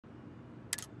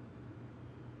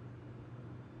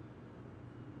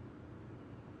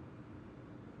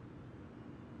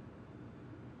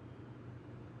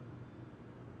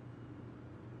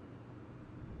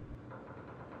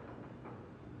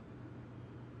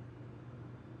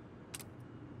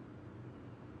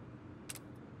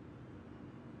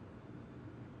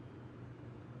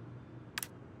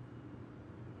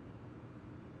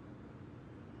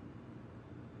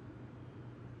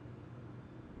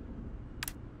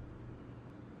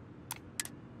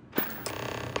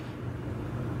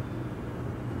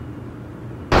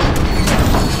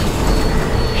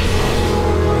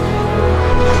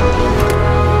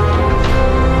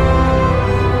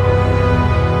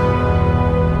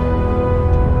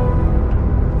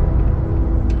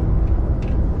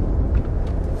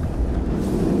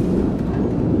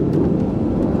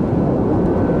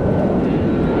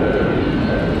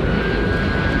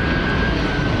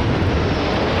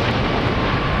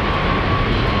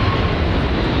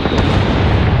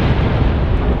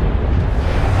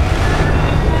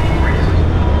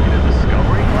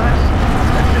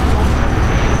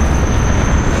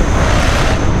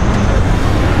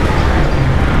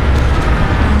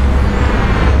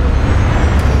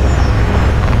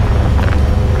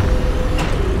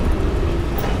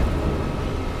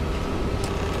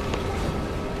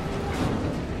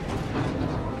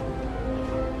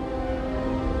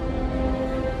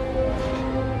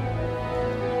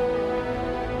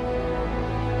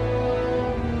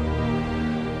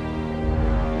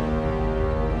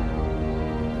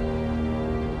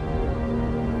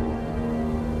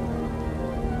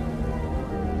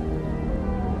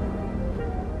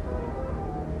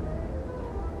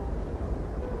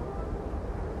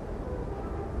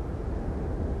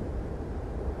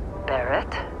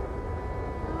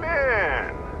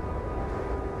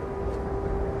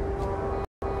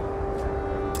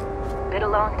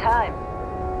time.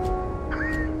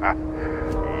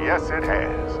 Yes, it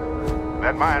has.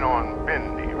 That mine on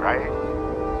Bendy, right?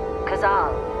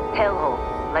 Kazal,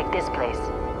 hellhole, like this place.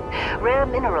 Rare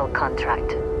mineral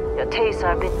contract. Your tastes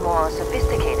are a bit more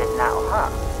sophisticated now, huh?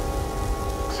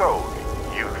 So,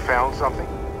 you found something?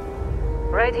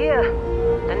 Right here.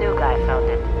 The new guy found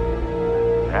it.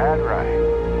 That right.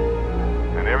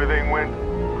 And everything went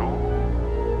cool?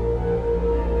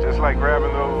 Just like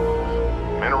grabbing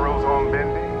those minerals on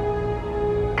Bendy?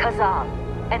 Kazal,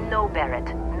 and no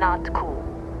Barrett, not cool.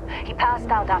 He passed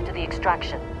out after the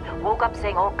extraction. Woke up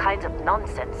saying all kinds of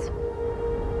nonsense.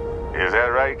 Is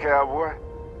that right, cowboy?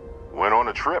 Went on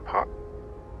a trip, huh?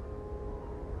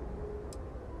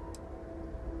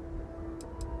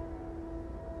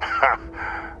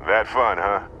 That fun,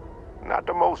 huh? Not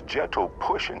the most gentle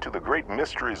push into the great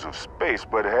mysteries of space,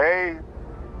 but hey,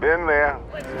 been there.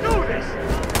 Let's do this!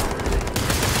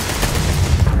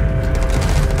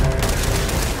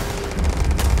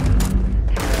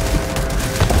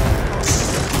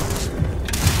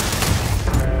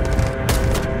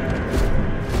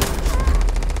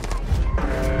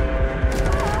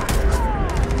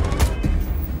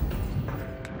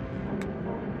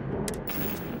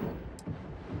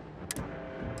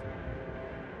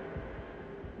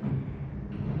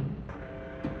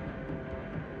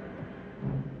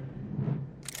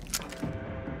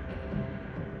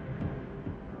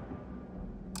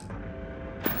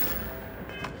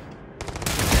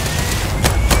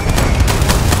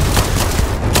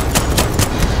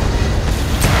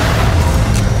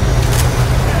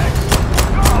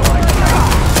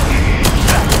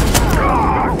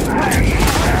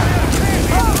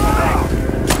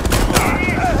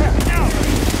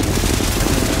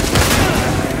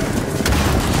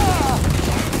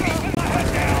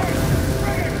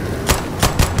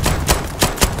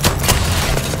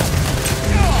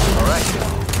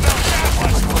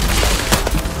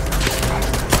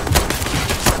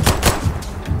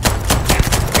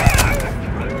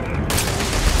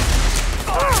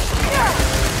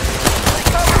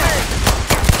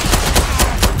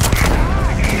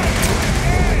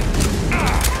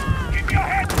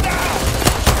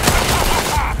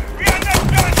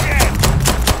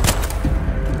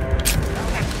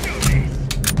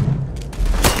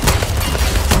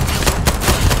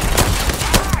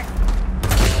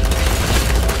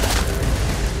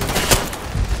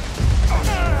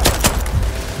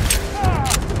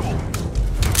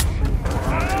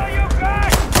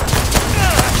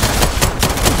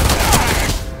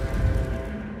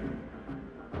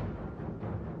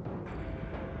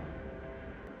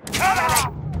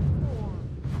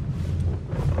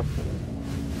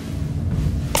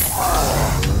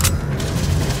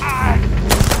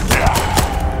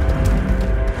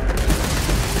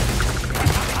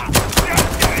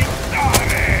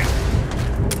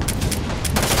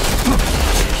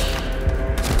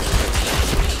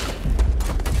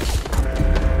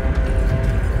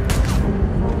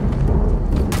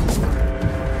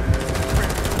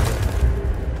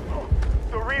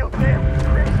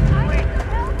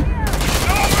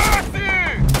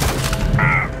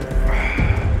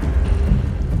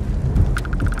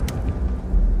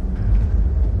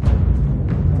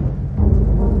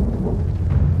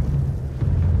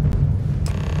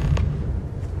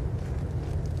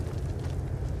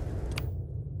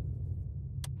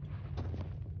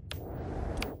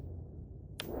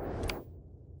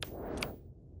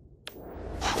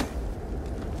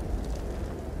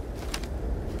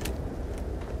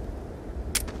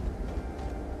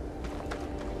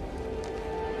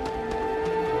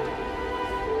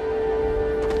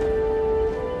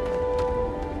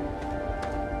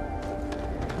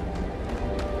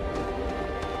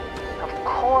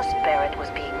 Barrett was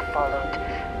being followed.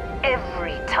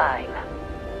 Every time.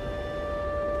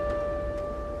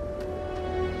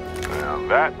 Now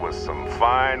that was some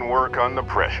fine work under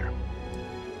pressure.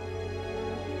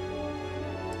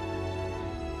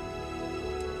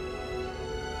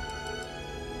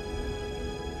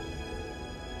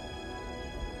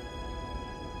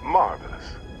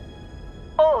 Marvelous.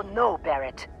 Oh no,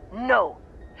 Barrett. No.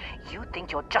 You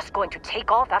think you're just going to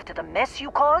take off after the mess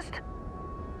you caused?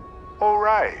 All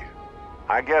right.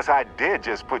 I guess I did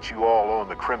just put you all on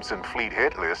the Crimson Fleet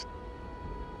hit list.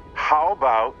 How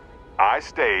about I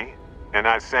stay and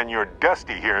I send your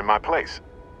Dusty here in my place?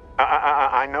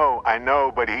 I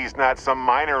know, but he's not some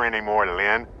miner anymore,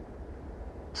 Lynn.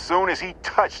 Soon as he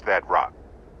touched that rock,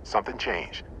 something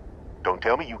changed. Don't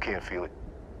tell me you can't feel it.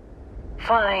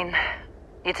 Fine.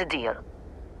 It's a deal.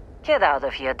 Get out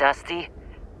of here, Dusty.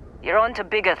 You're on to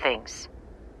bigger things.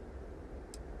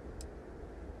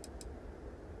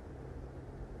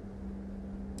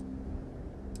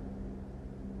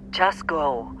 Just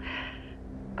go.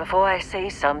 Before I say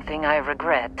something I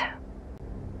regret.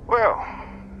 Well,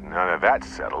 now that that's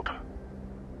settled.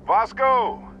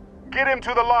 Vasco, get him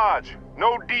to the lodge.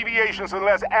 No deviations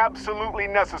unless absolutely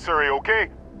necessary, okay?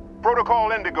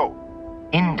 Protocol Indigo.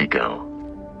 Indigo?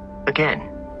 Again.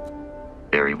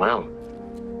 Very well.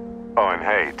 Oh, and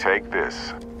hey, take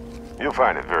this. You'll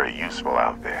find it very useful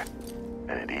out there.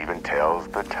 And it even tells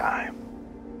the time.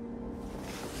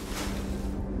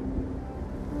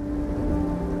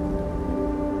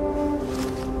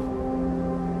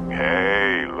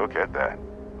 Hey, look at that.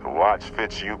 The watch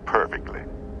fits you perfectly.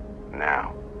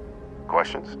 Now,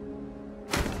 questions?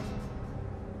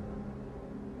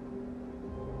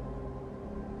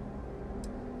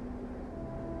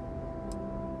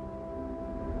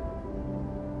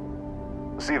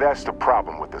 See, that's the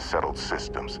problem with the settled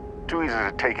systems. Too easy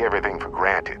to take everything for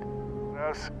granted.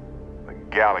 Us, the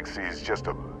galaxy's just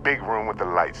a big room with the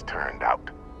lights turned out.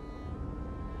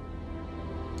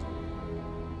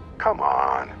 Come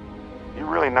on. You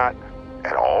really not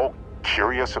at all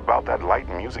curious about that light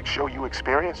and music show you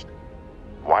experienced?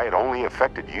 Why it only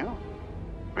affected you?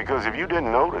 Because if you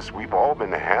didn't notice, we've all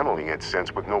been handling it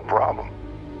since with no problem.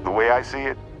 The way I see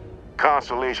it,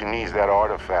 Constellation needs that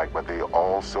artifact, but they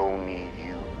also need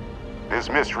you. This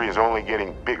mystery is only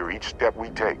getting bigger each step we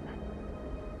take,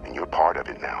 and you're part of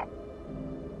it now.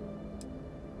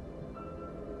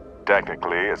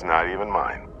 Technically, it's not even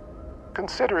mine.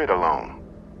 Consider it a loan.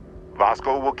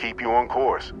 Vasco will keep you on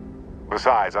course.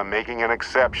 Besides, I'm making an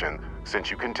exception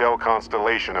since you can tell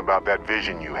Constellation about that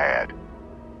vision you had.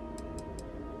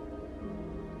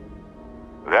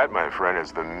 That, my friend,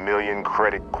 is the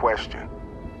million-credit question.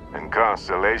 And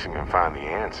Constellation can find the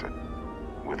answer,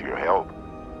 with your help.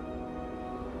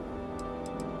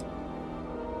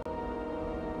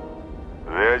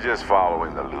 They're just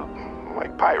following the loot,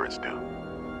 like pirates do.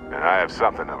 And I have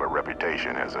something of a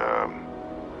reputation as a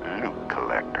loot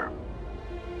collector.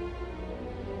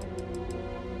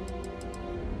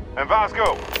 And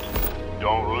Vasco,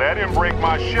 don't let him break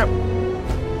my ship.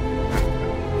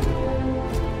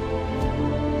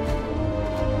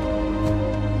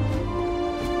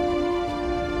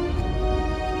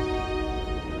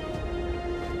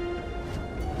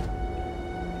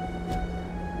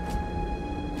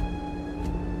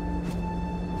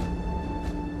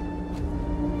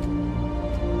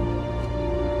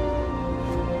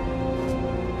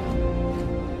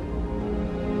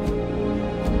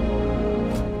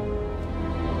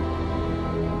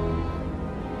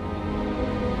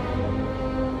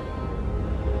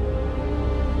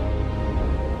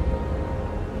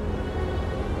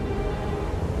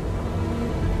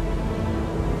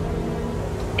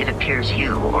 It appears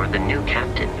you are the new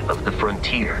captain of the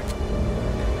Frontier.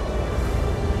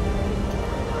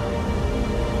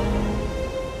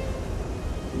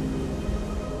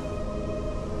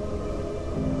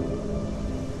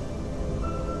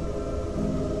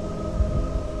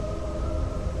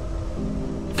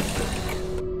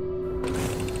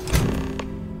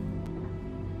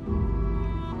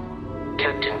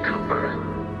 Captain Cooper,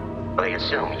 I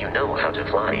assume you know how to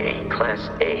fly a Class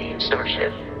A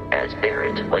starship. As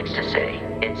Barrett likes to say,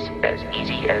 it's as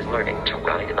easy as learning to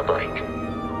ride a bike.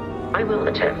 I will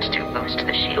attempt to boost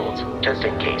the shields, just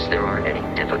in case there are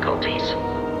any difficulties.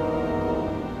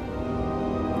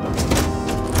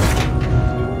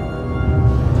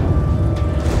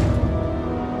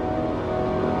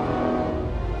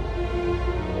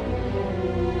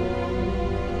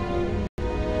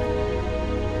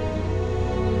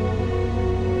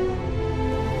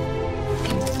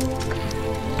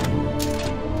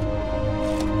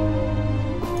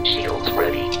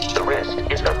 Ready. The rest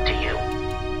is up to you.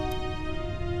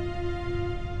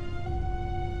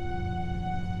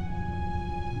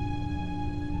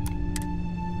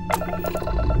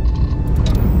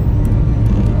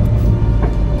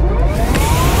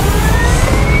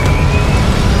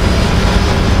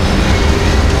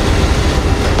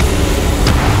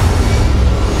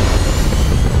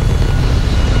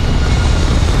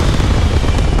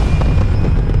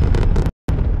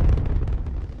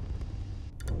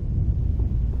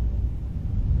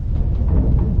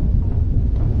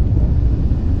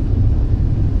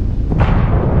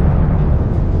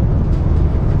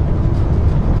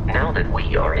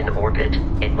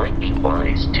 It might be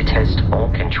wise to test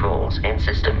all controls and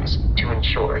systems to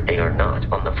ensure they are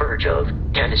not on the verge of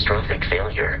catastrophic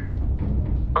failure.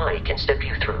 I can step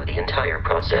you through the entire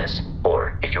process,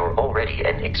 or if you're already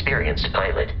an experienced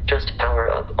pilot, just power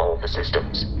up all the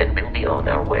systems and we'll be on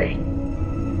our way.